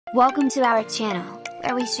Welcome to our channel,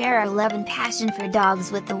 where we share our love and passion for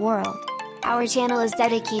dogs with the world. Our channel is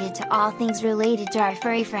dedicated to all things related to our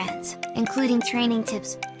furry friends, including training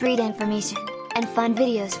tips, breed information, and fun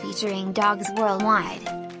videos featuring dogs worldwide.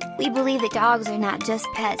 We believe that dogs are not just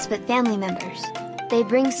pets but family members. They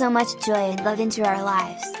bring so much joy and love into our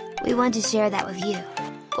lives. We want to share that with you.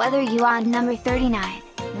 Whether you are number 39,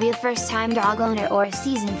 be a first-time dog owner or a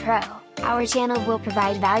seasoned pro, our channel will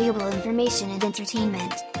provide valuable information and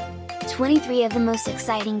entertainment. 23 of the most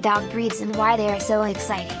exciting dog breeds and why they are so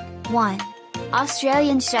exciting. 1.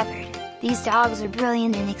 Australian Shepherd. These dogs are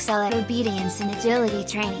brilliant and excel at obedience and agility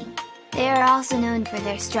training. They are also known for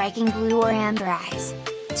their striking blue or amber eyes.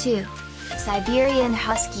 2. Siberian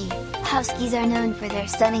Husky. Huskies are known for their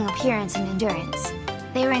stunning appearance and endurance.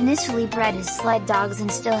 They were initially bred as sled dogs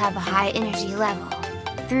and still have a high energy level.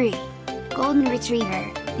 3. Golden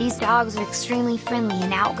Retriever. These dogs are extremely friendly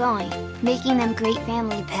and outgoing, making them great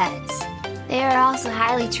family pets. They are also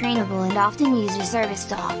highly trainable and often used as service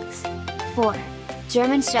dogs. 4.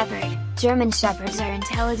 German Shepherd. German Shepherds are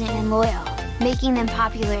intelligent and loyal, making them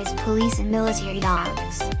popular as police and military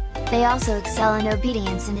dogs. They also excel in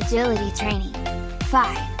obedience and agility training.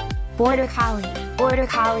 5. Border Collie. Border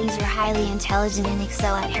Collies are highly intelligent and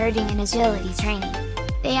excel at herding and agility training.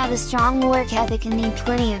 They have a strong work ethic and need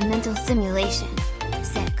plenty of mental stimulation.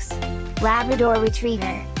 6. Labrador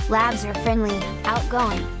Retriever. Labs are friendly,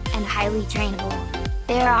 outgoing, and highly trainable.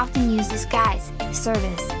 They are often used as guides,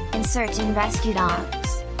 service, and search and rescue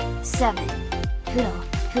dogs. 7. Poodle.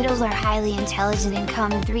 Poodles are highly intelligent and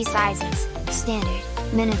come in 3 sizes: standard,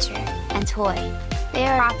 miniature, and toy. They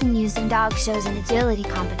are often used in dog shows and agility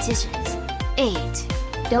competitions. 8.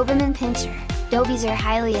 Doberman Pinscher. Dobies are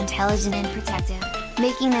highly intelligent and protective,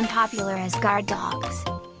 making them popular as guard dogs.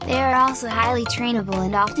 They are also highly trainable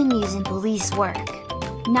and often used in police work.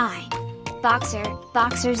 9. Boxer.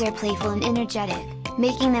 Boxers are playful and energetic,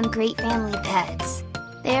 making them great family pets.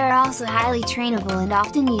 They are also highly trainable and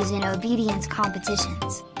often used in obedience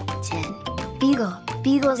competitions. 10. Beagle.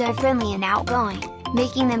 Beagles are friendly and outgoing,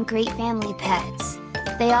 making them great family pets.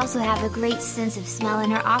 They also have a great sense of smell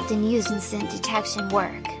and are often used in scent detection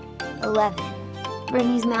work. 11.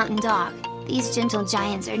 Bernese Mountain Dog. These gentle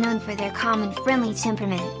giants are known for their calm and friendly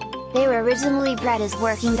temperament. They were originally bred as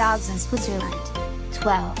working dogs in Switzerland.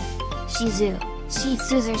 12. Shih Tzu. Shih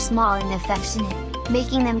Tzus are small and affectionate,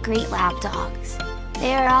 making them great lap dogs.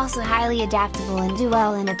 They are also highly adaptable and do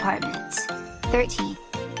well in apartments. 13.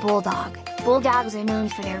 Bulldog. Bulldogs are known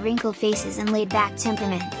for their wrinkled faces and laid-back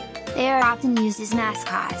temperament. They are often used as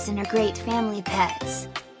mascots and are great family pets.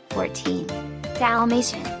 14.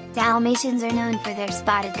 Dalmatian. Dalmatians are known for their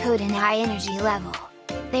spotted coat and high energy level.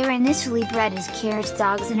 They were initially bred as carriage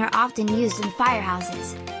dogs and are often used in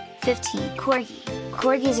firehouses. 15. Corgi.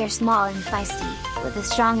 Corgis are small and feisty, with a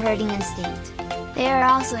strong herding instinct. They are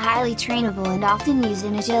also highly trainable and often used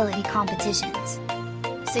in agility competitions.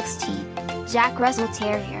 16. Jack Russell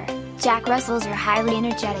Terrier. Jack Russells are highly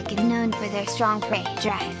energetic and known for their strong prey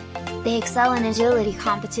drive. They excel in agility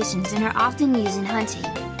competitions and are often used in hunting.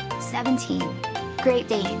 17. Great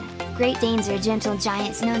Dane. Great Danes are gentle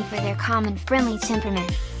giants known for their calm and friendly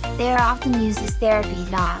temperament. They are often used as therapy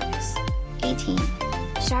dogs. 18.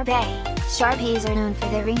 Shar-Pei. Shar-Peis are known for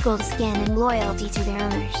their wrinkled skin and loyalty to their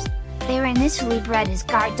owners. They were initially bred as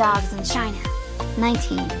guard dogs in China.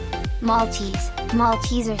 19. Maltese.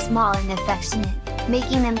 Maltese are small and affectionate,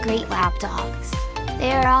 making them great lap dogs.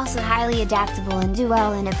 They are also highly adaptable and do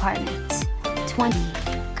well in apartments. 20.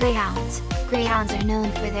 Greyhounds. Greyhounds are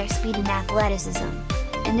known for their speed and athleticism.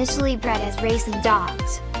 Initially bred as racing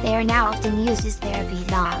dogs, they are now often used as therapy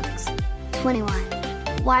dogs. 21.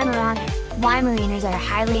 Weimaraner. Weimaraners are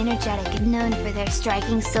highly energetic and known for their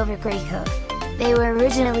striking silver gray coat. They were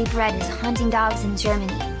originally bred as hunting dogs in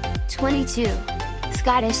Germany. 22.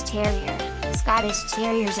 Scottish Terrier. Scottish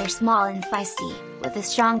Terriers are small and feisty, with a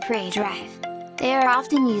strong prey drive. They are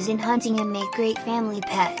often used in hunting and make great family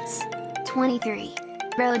pets. 23.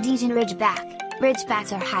 Rhodesian Ridgeback.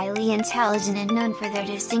 Ridgebacks are highly intelligent and known for their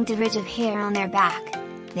distinctive ridge of hair on their back.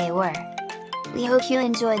 They were. We hope you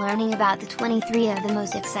enjoy learning about the 23 of the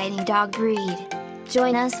most exciting dog breed.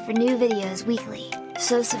 Join us for new videos weekly,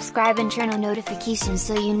 so subscribe and turn on notifications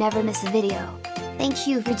so you never miss a video. Thank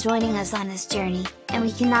you for joining us on this journey, and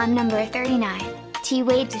we cannot number 39,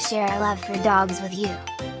 wait to share our love for dogs with you.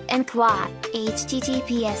 And quad,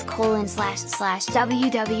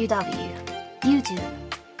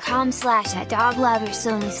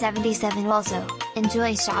 https://www.youtube.com/@dogloversonly77. Also,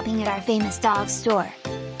 enjoy shopping at our famous dog store.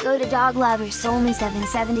 Go to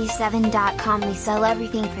dogloversonly777.com. We sell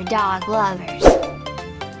everything for dog lovers.